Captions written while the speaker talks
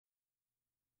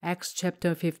Acts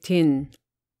chapter 15.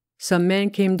 Some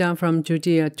men came down from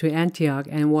Judea to Antioch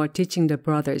and were teaching the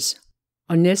brothers,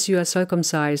 "Unless you are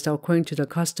circumcised according to the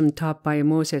custom taught by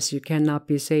Moses, you cannot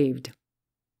be saved."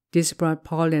 This brought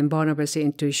Paul and Barnabas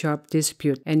into sharp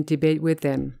dispute and debate with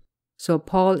them. So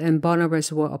Paul and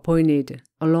Barnabas were appointed,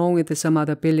 along with some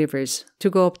other believers,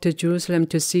 to go up to Jerusalem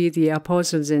to see the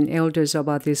apostles and elders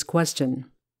about this question.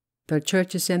 The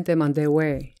church sent them on their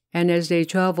way, and as they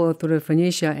traveled through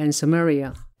Phoenicia and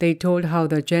Samaria, they told how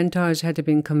the Gentiles had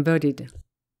been converted.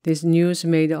 This news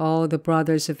made all the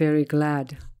brothers very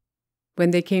glad.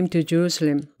 When they came to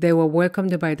Jerusalem, they were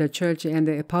welcomed by the church and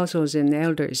the apostles and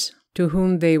elders, to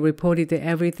whom they reported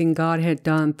everything God had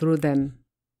done through them.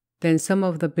 Then some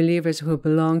of the believers who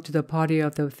belonged to the party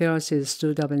of the Pharisees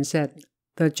stood up and said,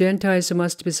 "The Gentiles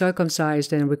must be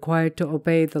circumcised and required to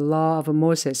obey the law of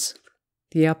Moses."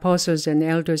 The apostles and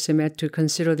elders met to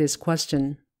consider this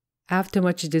question. After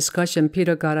much discussion,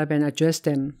 Peter got up and addressed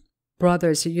them.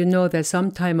 "Brothers, you know that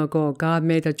some time ago God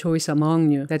made a choice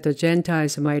among you that the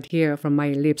Gentiles might hear from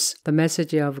my lips the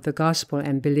message of the gospel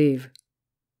and believe.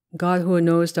 God, who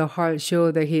knows the heart,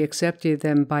 showed that He accepted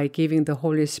them by giving the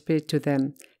Holy Spirit to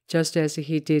them, just as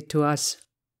He did to us.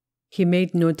 He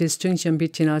made no distinction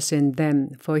between us and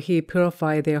them, for He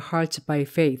purified their hearts by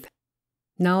faith.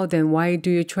 Now then, why do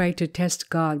you try to test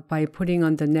God by putting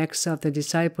on the necks of the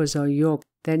disciples a yoke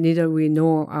that neither we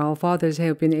nor our fathers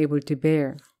have been able to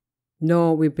bear?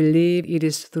 No, we believe it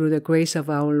is through the grace of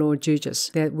our Lord Jesus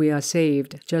that we are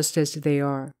saved, just as they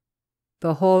are."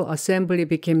 The whole assembly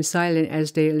became silent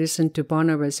as they listened to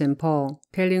Barnabas and Paul,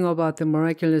 telling about the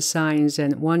miraculous signs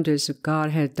and wonders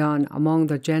God had done among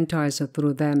the Gentiles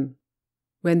through them.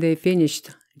 When they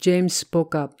finished, James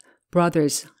spoke up,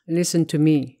 "Brothers, listen to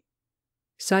me.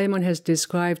 Simon has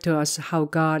described to us how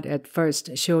God at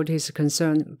first showed His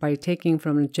concern by taking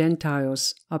from the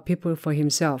Gentiles a people for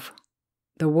Himself.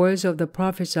 The words of the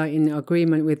prophets are in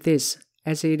agreement with this,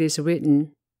 as it is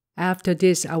written, 'After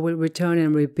this I will return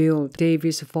and rebuild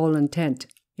David's fallen tent.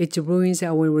 Its ruins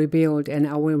I will rebuild and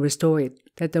I will restore it,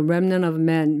 that the remnant of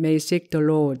men may seek the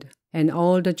Lord, and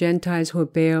all the Gentiles who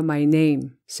bear my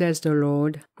name, says the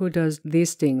Lord, who does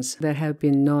these things that have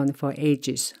been known for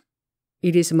ages.'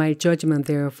 It is my judgment,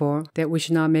 therefore, that we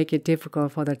should not make it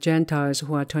difficult for the Gentiles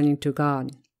who are turning to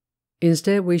God.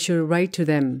 Instead, we should write to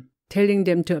them, telling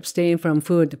them to abstain from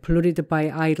food polluted by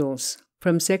idols,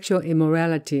 from sexual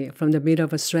immorality, from the meat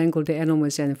of strangled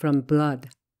animals, and from blood.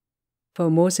 For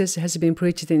Moses has been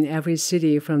preached in every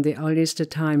city from the earliest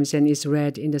times and is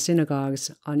read in the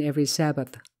synagogues on every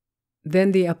Sabbath."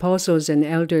 Then the apostles and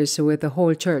elders with the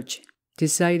whole church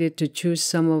decided to choose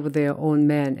some of their own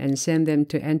men and send them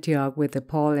to Antioch with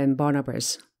Paul and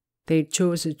Barnabas. They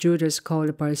chose Judas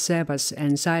called Barsabbas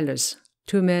and Silas,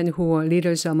 2 men who were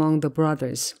leaders among the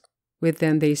brothers. With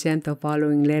them they sent the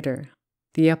following letter.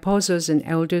 "The apostles and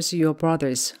elders, your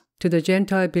brothers, to the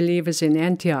Gentile believers in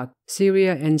Antioch,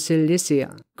 Syria and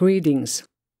Cilicia, greetings.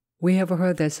 We have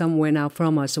heard that some went out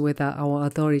from us without our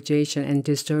authorization and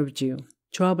disturbed you,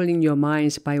 troubling your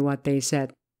minds by what they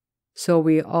said. So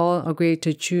we all agreed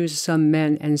to choose some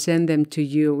men and send them to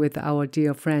you with our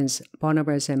dear friends,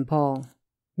 Barnabas and Paul,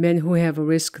 men who have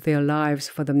risked their lives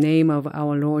for the name of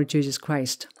our Lord Jesus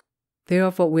Christ.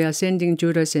 Therefore we are sending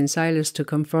Judas and Silas to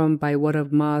confirm by word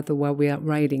of mouth what we are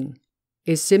writing.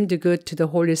 It seemed good to the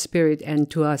Holy Spirit and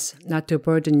to us not to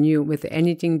burden you with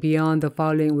anything beyond the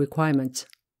following requirements.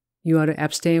 You are to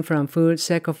abstain from food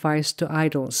sacrificed to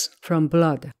idols, from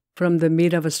blood, from the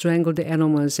meat of strangled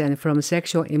animals, and from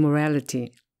sexual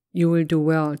immorality. You will do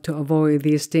well to avoid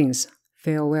these things.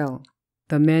 Farewell."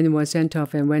 The men were sent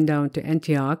off and went down to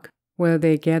Antioch, where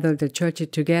they gathered the church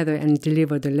together and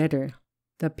delivered the letter.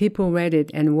 The people read it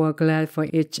and were glad for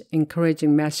its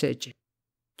encouraging message.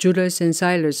 Judas and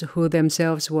Silas, who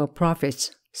themselves were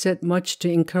prophets, said much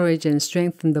to encourage and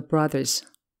strengthen the brothers.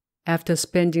 After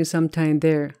spending some time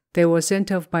there, they were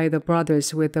sent off by the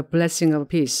brothers with a blessing of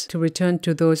peace to return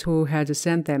to those who had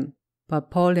sent them.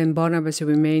 But Paul and Barnabas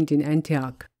remained in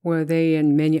Antioch, where they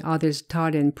and many others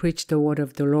taught and preached the word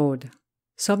of the Lord.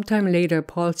 Sometime later,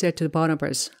 Paul said to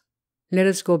Barnabas, "Let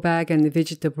us go back and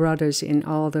visit the brothers in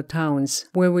all the towns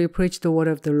where we preach the word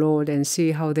of the Lord and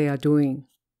see how they are doing."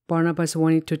 Barnabas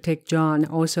wanted to take John,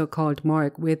 also called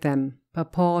Mark, with them,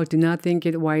 but Paul did not think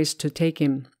it wise to take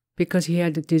him, because he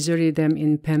had deserted them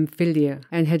in Pamphylia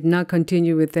and had not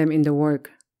continued with them in the work.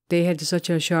 They had such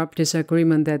a sharp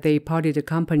disagreement that they parted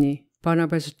company.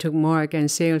 Barnabas took Mark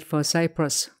and sailed for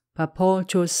Cyprus, but Paul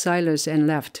chose Silas and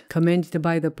left, commended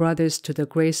by the brothers to the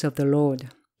grace of the Lord.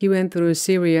 He went through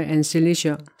Syria and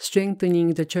Cilicia,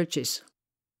 strengthening the churches.